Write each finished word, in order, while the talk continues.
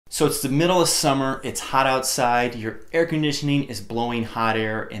So it's the middle of summer, it's hot outside, your air conditioning is blowing hot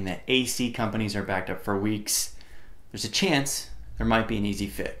air, and the AC companies are backed up for weeks. There's a chance there might be an easy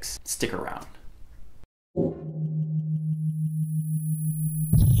fix. Stick around.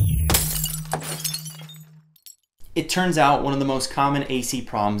 It turns out one of the most common AC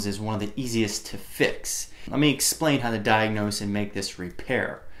problems is one of the easiest to fix. Let me explain how to diagnose and make this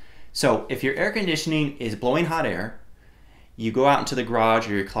repair. So if your air conditioning is blowing hot air, you go out into the garage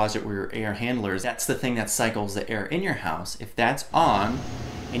or your closet where your air handler is. That's the thing that cycles the air in your house. If that's on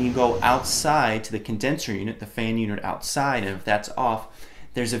and you go outside to the condenser unit, the fan unit outside, and if that's off,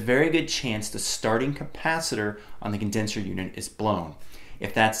 there's a very good chance the starting capacitor on the condenser unit is blown.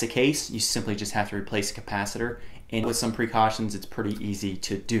 If that's the case, you simply just have to replace the capacitor, and with some precautions, it's pretty easy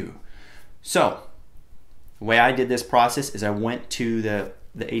to do. So the way I did this process is I went to the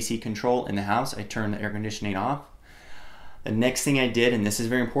AC control in the house. I turned the air conditioning off. The next thing I did, and this is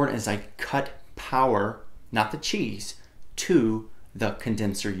very important, is I cut power, not the cheese, to the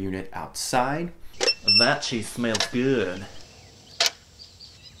condenser unit outside. That cheese smells good.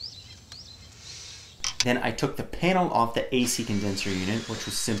 Then I took the panel off the AC condenser unit, which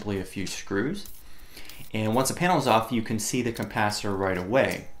was simply a few screws. And once the panel is off, you can see the capacitor right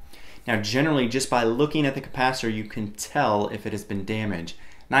away. Now generally, just by looking at the capacitor, you can tell if it has been damaged.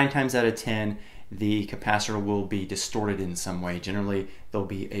 9 times out of 10, the capacitor will be distorted in some way. Generally, there'll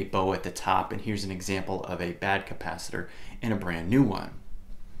be a bow at the top, and here's an example of a bad capacitor and a brand new one.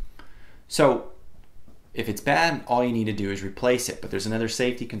 So if it's bad, all you need to do is replace it, but there's another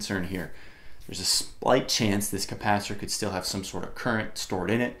safety concern here. There's a slight chance this capacitor could still have some sort of current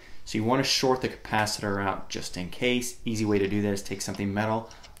stored in it, so you want to short the capacitor out just in case. Easy way to do that is take something metal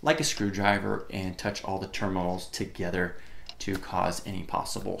like a screwdriver and touch all the terminals together to cause any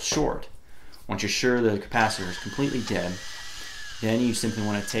possible short. Once you're sure the capacitor is completely dead, then you simply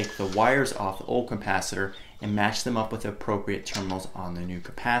want to take the wires off the old capacitor and match them up with the appropriate terminals on the new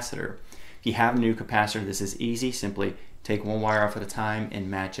capacitor. If you have a new capacitor, this is easy. Simply take one wire off at a time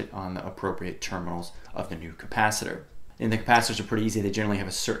and match it on the appropriate terminals of the new capacitor. And the capacitors are pretty easy. They generally have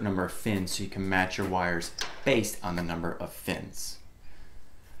a certain number of fins, so you can match your wires based on the number of fins.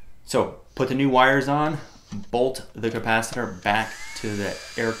 So put the new wires on, bolt the capacitor back to the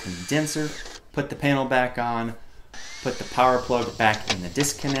air condenser, put the panel back on, put the power plug back in the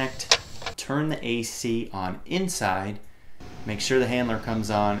disconnect, turn the AC on inside, make sure the handler comes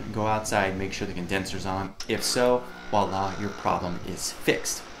on, go outside, make sure the condenser's on. If so, voila, your problem is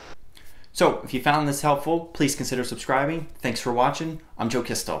fixed. So if you found this helpful, please consider subscribing. Thanks for watching. I'm Joe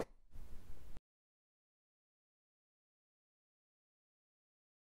Kistel.